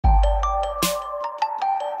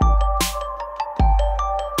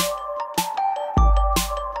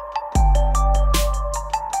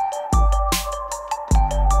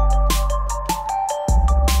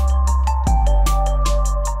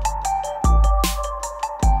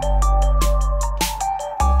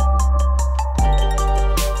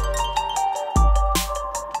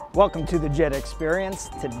Welcome to the Jet Experience.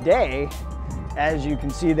 Today, as you can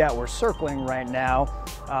see that we're circling right now,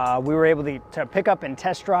 we were able to pick up and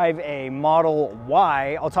test drive a Model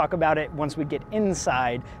Y. I'll talk about it once we get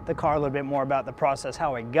inside the car, a little bit more about the process,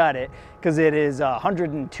 how I got it, because it is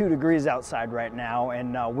 102 degrees outside right now,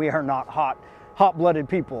 and we are not hot-blooded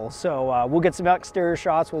people. So we'll get some exterior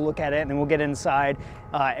shots, we'll look at it, and then we'll get inside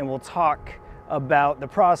and we'll talk about the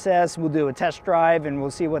process. We'll do a test drive and we'll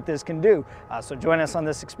see what this can do. So join us on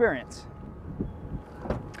this experience.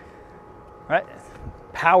 All right,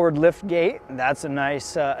 powered lift gate. That's a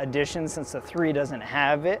nice addition since the 3 doesn't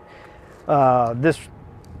have it. This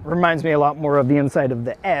reminds me a lot more of the inside of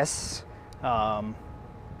the S,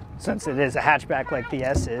 since it is a hatchback like the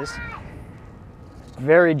S is.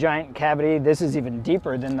 Very giant cavity. This is even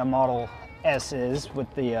deeper than the Model S is with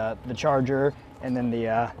the Charger and then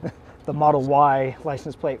the Model Y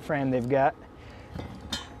license plate frame they've got.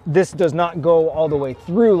 This does not go all the way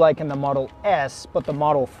through like in the Model S, but the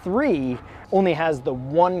Model 3 only has the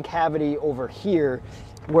one cavity over here,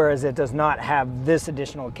 whereas it does not have this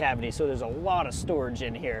additional cavity. So there's a lot of storage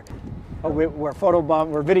in here. Oh,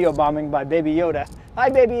 we're video bombing by Baby Yoda. Hi,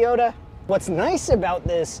 Baby Yoda. What's nice about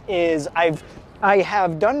this is I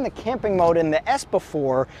have done the camping mode in the S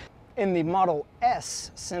before. In the Model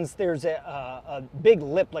S, since there's a big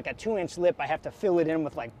lip, like a 2-inch lip, I have to fill it in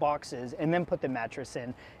with like boxes and then put the mattress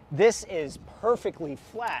in. This is perfectly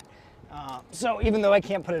flat. So even though I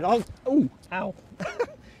can't put it all, ooh, ow.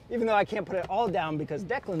 Even though I can't put it all down because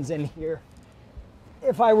Declan's in here,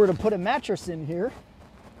 if I were to put a mattress in here,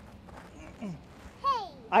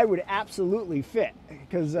 I would absolutely fit,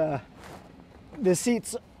 because the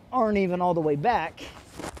seats aren't even all the way back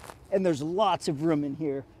and there's lots of room in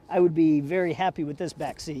here. I would be very happy with this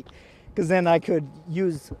back seat, because then I could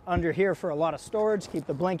use under here for a lot of storage, keep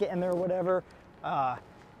the blanket in there or whatever,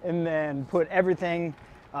 and then put everything,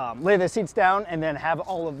 lay the seats down, and then have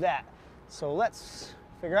all of that. So let's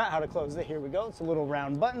figure out how to close it. Here we go. It's a little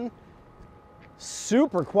round button.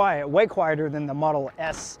 Super quiet, way quieter than the Model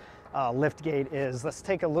S lift gate is. Let's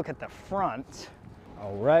take a look at the front.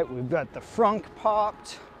 All right, we've got the frunk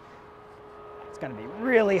popped. It's gonna be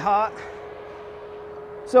really hot.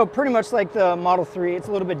 So pretty much like the Model 3, it's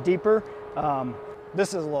a little bit deeper. This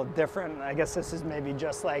is a little different. I guess this is maybe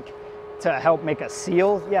just like to help make a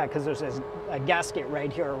seal. Yeah, because there's a gasket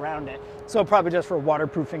right here around it. So probably just for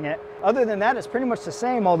waterproofing it. Other than that, it's pretty much the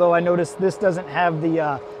same, although I noticed this doesn't have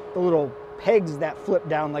the little pegs that flip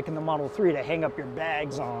down like in the Model 3 to hang up your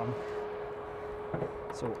bags on.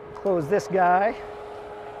 So close this guy.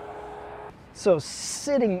 So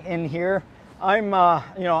sitting in here,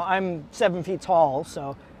 I'm 7 feet tall,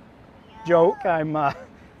 so joke, I'm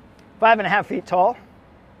 5.5 feet tall.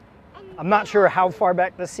 I'm not sure how far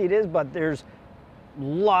back the seat is, but there's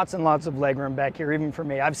lots and lots of legroom back here, even for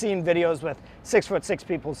me. I've seen videos with 6'6"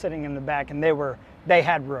 people sitting in the back, and they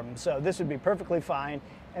had room, so this would be perfectly fine.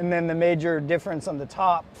 And then the major difference on the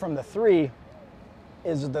top from the 3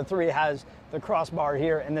 is the 3 has the crossbar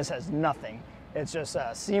here, and this has nothing. It's just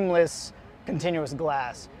a seamless, continuous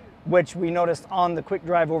glass, which we noticed on the quick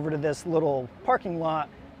drive over to this little parking lot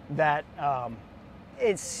that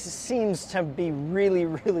it seems to be really,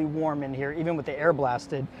 really warm in here, even with the air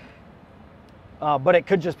blasted. But it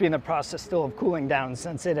could just be in the process still of cooling down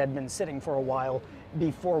since it had been sitting for a while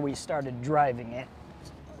before we started driving it.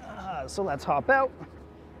 So let's hop out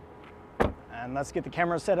and let's get the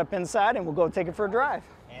camera set up inside and we'll go take it for a drive.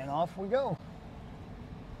 And off we go.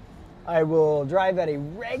 I will drive at a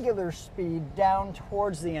regular speed down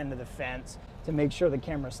towards the end of the fence to make sure the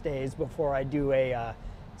camera stays before I do a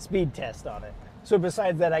speed test on it. So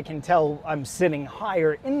besides that, I can tell I'm sitting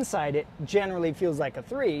higher inside it, generally feels like a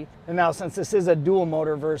 3. And now since this is a dual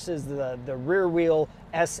motor versus the rear wheel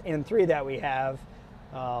S and 3 that we have,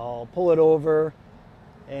 I'll pull it over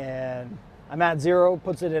and I'm at 0,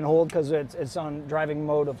 puts it in hold because it's on driving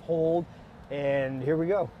mode of hold. And here we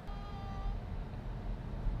go.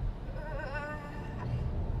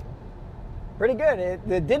 Pretty good.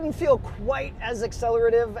 It didn't feel quite as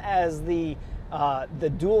accelerative as the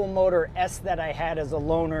dual motor S that I had as a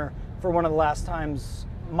loaner for one of the last times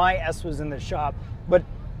my S was in the shop, but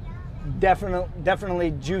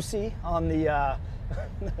definitely juicy on the,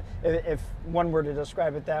 if one were to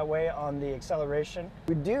describe it that way, on the acceleration.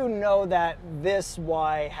 We do know that this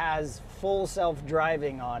Y has full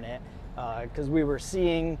self-driving on it, because we were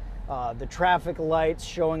seeing the traffic lights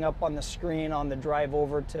showing up on the screen on the drive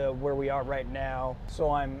over to where we are right now.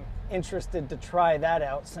 So I'm interested to try that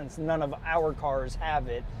out since none of our cars have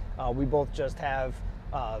it. We both just have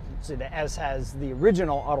So the S has the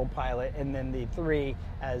original autopilot, and then the 3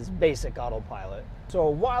 has basic autopilot. So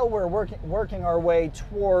while we're working our way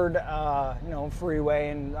toward freeway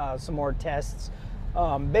and some more tests,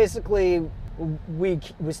 basically we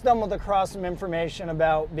stumbled across some information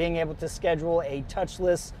about being able to schedule a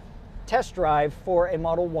touchless test drive for a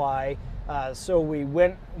Model Y. So we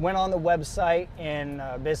went on the website and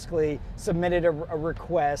basically submitted a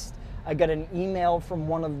request. I got an email from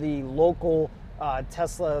one of the local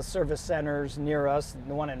Tesla service centers near us,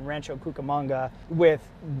 the one in Rancho Cucamonga, with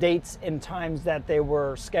dates and times that they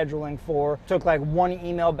were scheduling for. Took like one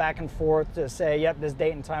email back and forth to say, yep, this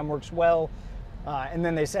date and time works well. And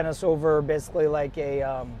then they sent us over basically like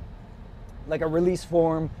a release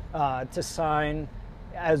form to sign,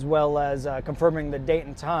 as well as confirming the date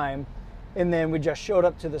and time. And then we just showed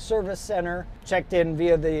up to the service center, checked in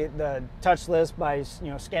via the touchless by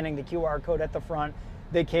scanning the QR code at the front.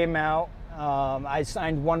 They came out. I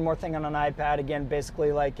signed one more thing on an iPad, again,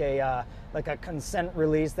 basically like a consent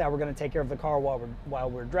release that we're going to take care of the car while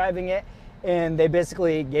we're driving it. And they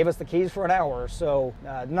basically gave us the keys for an hour. So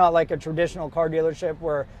not like a traditional car dealership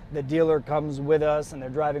where the dealer comes with us and they're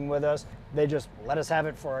driving with us. They just let us have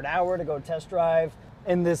it for an hour to go test drive.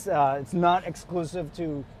 And this, it's not exclusive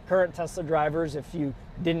to current Tesla drivers. If you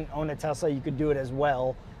didn't own a Tesla, you could do it as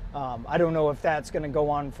well. I don't know if that's going to go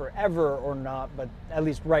on forever or not, but at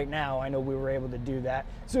least right now, I know we were able to do that.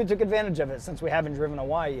 So we took advantage of it since we haven't driven a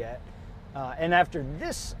Y yet. And after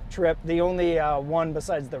this trip, the only one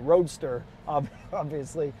besides the Roadster,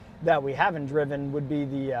 obviously, that we haven't driven would be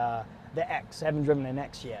the X. I haven't driven an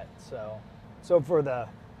X yet. So for the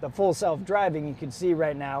full self-driving, you can see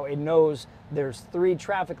right now, it knows there's 3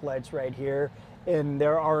 traffic lights right here, and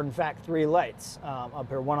there are in fact 3 lights up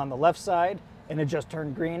here, one on the left side, and it just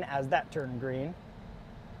turned green as that turned green.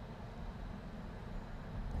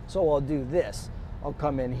 So I'll do this. I'll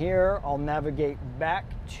come in here, I'll navigate back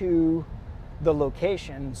to the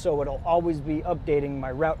location, so it'll always be updating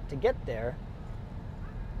my route to get there.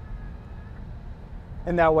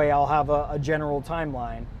 And that way I'll have a general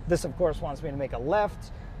timeline. This, of course, wants me to make a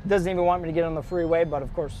left. Doesn't even want me to get on the freeway, but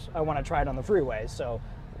of course I want to try it on the freeway, so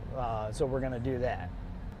we're going to do that.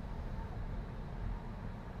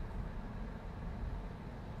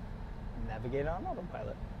 Navigate on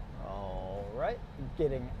autopilot. All right,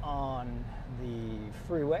 getting on the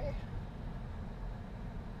freeway.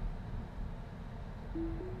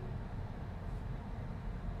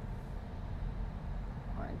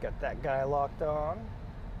 All right, got that guy locked on.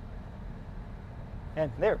 And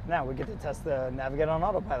there, now we get to test the navigate on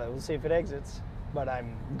autopilot. We'll see if it exits. But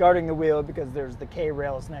I'm guarding the wheel because there's the K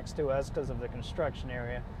rails next to us because of the construction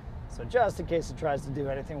area. So just in case it tries to do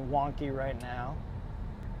anything wonky right now.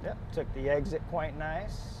 Yep, took the exit quite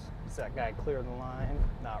nice. Does that guy clear the line?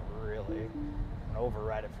 Not really. I'm gonna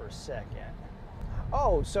override it for a second.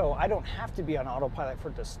 Oh, so I don't have to be on autopilot for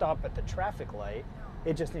it to stop at the traffic light.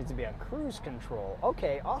 It just needs to be on cruise control.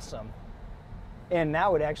 Okay, awesome. And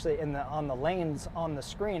now it actually, on the lanes on the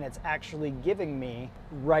screen, it's actually giving me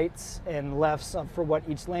rights and lefts for what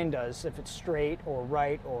each lane does, if it's straight or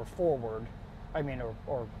right or forward. I mean,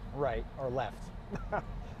 or right or left.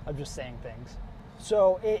 I'm just saying things.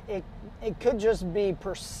 So it could just be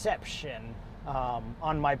perception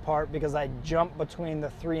on my part because I jump between the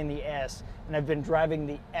 3 and the S, and I've been driving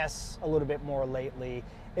the S a little bit more lately.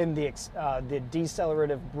 And the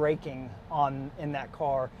decelerative braking in that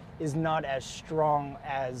car is not as strong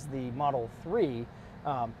as the Model 3,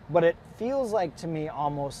 but it feels like to me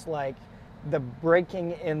almost like the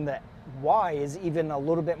braking in the Y is even a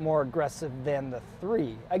little bit more aggressive than the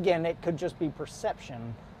 3. Again, it could just be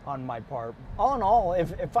perception on my part. All in all,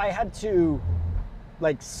 if I had to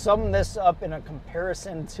like sum this up in a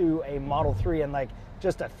comparison to a Model 3 in like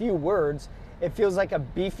just a few words, it feels like a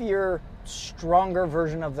beefier, stronger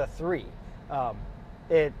version of the 3.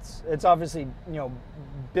 It's obviously,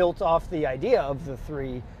 built off the idea of the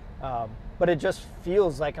 3, but it just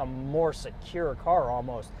feels like a more secure car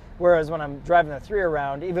almost. Whereas when I'm driving the 3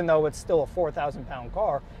 around, even though it's still a 4,000-pound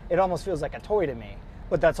car, it almost feels like a toy to me.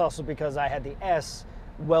 But that's also because I had the S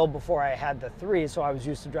well before I had the 3, so I was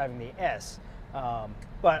used to driving the S.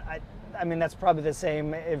 But I mean, that's probably the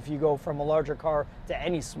same if you go from a larger car to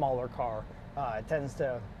any smaller car. It tends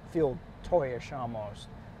to feel toyish almost.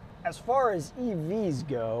 As far as EVs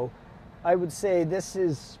go, I would say this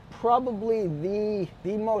is probably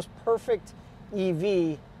the most perfect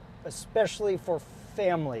EV, especially for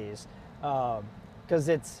families, because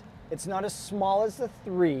it's not as small as the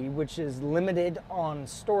 3, which is limited on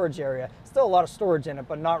storage area. Still a lot of storage in it,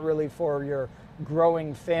 but not really for your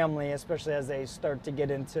growing family, especially as they start to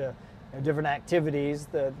get into different activities.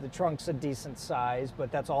 The trunk's a decent size,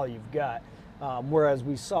 but that's all you've got. Whereas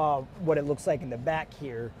we saw what it looks like in the back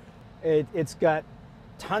here. It's got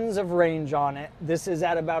tons of range on it. This is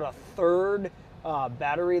at about a third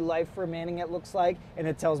battery life remaining, it looks like, and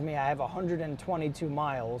it tells me I have 122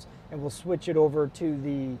 miles, and we'll switch it over to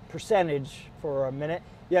the percentage for a minute.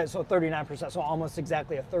 Yeah, so 39%, so almost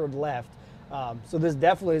exactly a third left. So this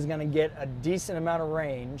definitely is gonna get a decent amount of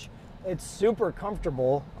range. It's super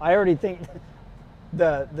comfortable. I already think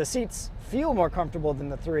the seats feel more comfortable than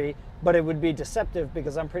the 3, but it would be deceptive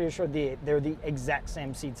because I'm pretty sure they're the exact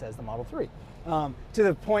same seats as the Model 3. To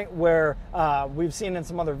the point where we've seen in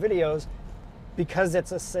some other videos, because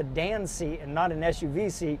it's a sedan seat and not an SUV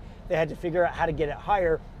seat, they had to figure out how to get it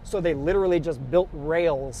higher, so they literally just built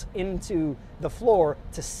rails into the floor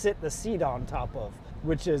to sit the seat on top of,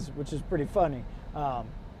 which is pretty funny.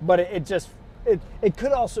 But it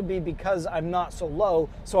could also be because I'm not so low,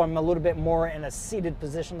 so I'm a little bit more in a seated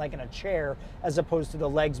position, like in a chair, as opposed to the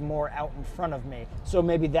legs more out in front of me. So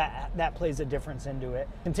maybe that plays a difference into it.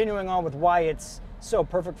 Continuing on with why it's so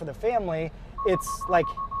perfect for the family, it's like,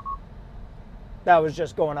 that was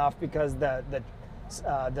just going off because the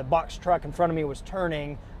box truck in front of me was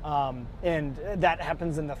turning, and that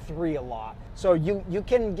happens in the 3 a lot. So you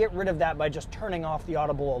can get rid of that by just turning off the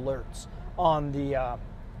audible alerts on the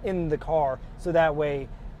in the car, so that way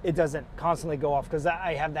it doesn't constantly go off, because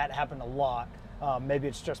I have that happen a lot. Maybe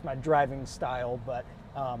it's just my driving style, but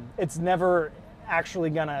it's never actually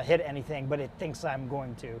gonna hit anything, but it thinks I'm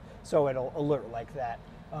going to, so it'll alert like that.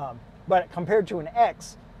 But compared to an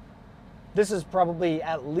X, this is probably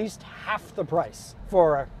at least half the price.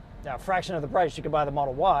 For a fraction of the price, you could buy the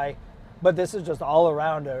Model Y, but this is just all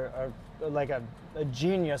around like a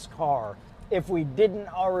genius car. If we didn't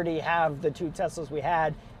already have the 2 Teslas we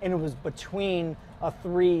had, and it was between a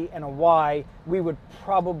 3 and a Y, we would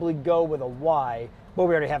probably go with a Y, but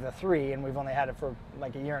we already have the 3, and we've only had it for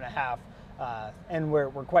like a year and a half, and we're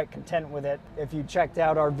quite content with it. If you checked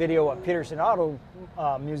out our video at Peterson Auto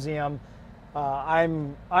Museum,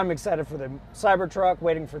 I'm excited for the Cybertruck,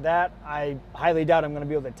 waiting for that. I highly doubt I'm going to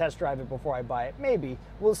be able to test drive it before I buy it. Maybe,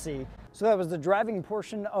 we'll see. So that was the driving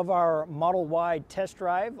portion of our Model Y test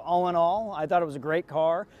drive. All in all, I thought it was a great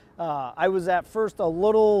car. I was at first a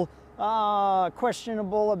little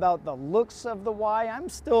questionable about the looks of the Y. I'm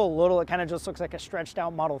still a little, it kind of just looks like a stretched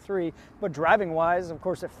out Model 3, but driving wise, of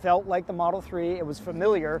course, it felt like the Model 3. It was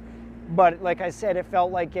familiar, but like I said, it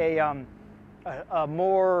felt like a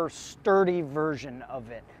more sturdy version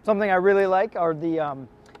of it. Something I really like are the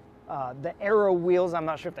aero wheels. I'm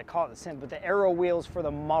not sure if they call it the same, but the aero wheels for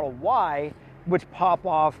the Model Y, which pop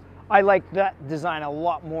off. I like that design a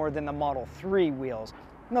lot more than the Model 3 wheels.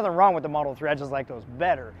 Nothing wrong with the Model 3, I just like those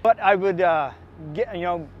better. But I would,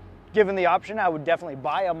 given the option, I would definitely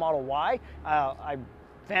buy a Model Y.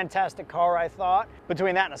 Fantastic car, I thought.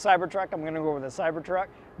 Between that and a Cybertruck, I'm gonna go with a Cybertruck.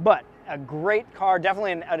 But a great car,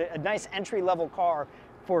 definitely a nice entry-level car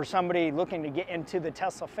for somebody looking to get into the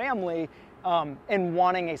Tesla family and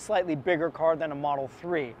wanting a slightly bigger car than a Model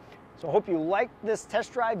 3. So I hope you liked this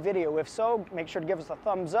test drive video. If so, make sure to give us a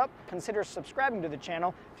thumbs up. Consider subscribing to the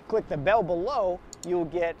channel. If you click the bell below, you'll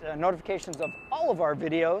get notifications of all of our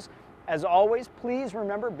videos. As always, please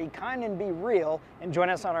remember, be kind and be real, and join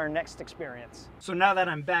us on our next experience. So now that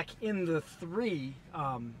I'm back in the 3,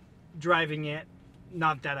 driving it,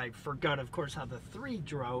 not that I forgot, of course, how the 3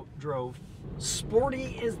 drove.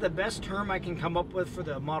 Sporty is the best term I can come up with for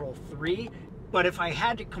the Model 3, but if I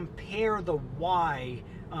had to compare the Y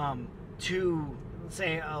to,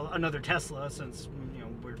 say, another Tesla, since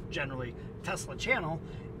we're generally Tesla channel,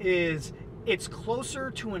 it's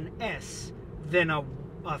closer to an S than a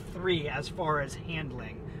 3 as far as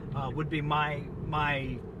handling, would be my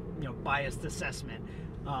biased assessment.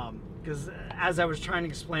 Because as I was trying to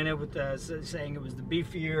explain it with saying it was the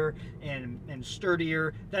beefier and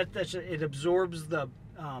sturdier, it absorbs the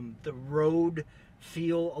road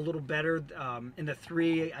feel a little better. In the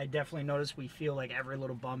 3, I definitely noticed we feel like every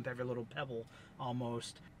little bump, every little pebble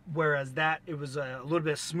almost. Whereas it was a little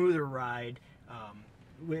bit smoother ride.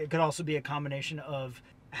 It could also be a combination of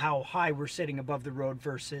how high we're sitting above the road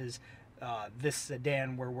versus this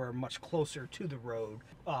sedan where we're much closer to the road.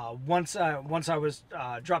 Once I was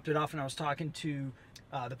dropped it off and I was talking to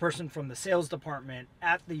the person from the sales department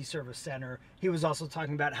at the service center, he was also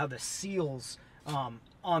talking about how the seals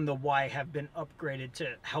on the Y have been upgraded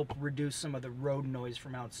to help reduce some of the road noise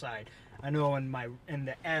from outside. I know in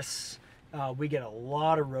the S we get a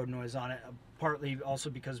lot of road noise on it, partly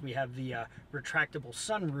also because we have the retractable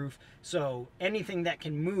sunroof, so anything that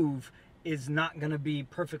can move is not going to be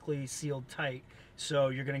perfectly sealed tight, so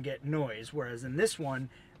you're going to get noise. Whereas in this one,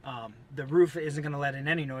 The roof isn't going to let in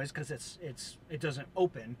any noise because it doesn't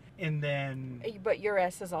open. And then, but your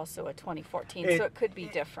S is also a 2014, so it could be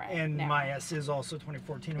different. And now. my S is also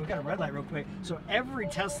 2014. We got a red light real quick. So every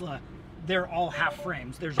Tesla, they're all half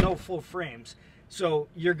frames. There's no full frames. So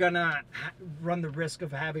you're gonna run the risk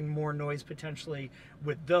of having more noise potentially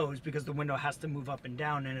with those, because the window has to move up and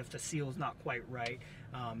down, and if the seal's not quite right,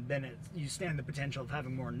 then you stand the potential of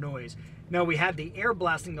having more noise. Now, we had the air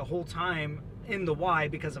blasting the whole time in the Y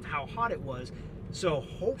because of how hot it was. So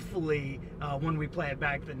hopefully when we play it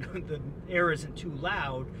back, the air isn't too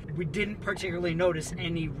loud. We didn't particularly notice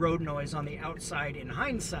any road noise on the outside in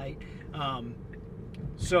hindsight.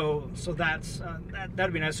 So that's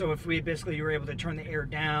that'd be nice. So if you were able to turn the air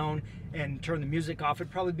down and turn the music off,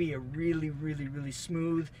 it'd probably be a really, really, really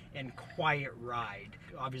smooth and quiet ride.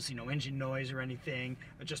 Obviously, no engine noise or anything,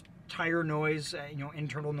 just tire noise,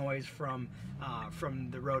 internal noise from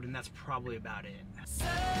the road, and that's probably about it.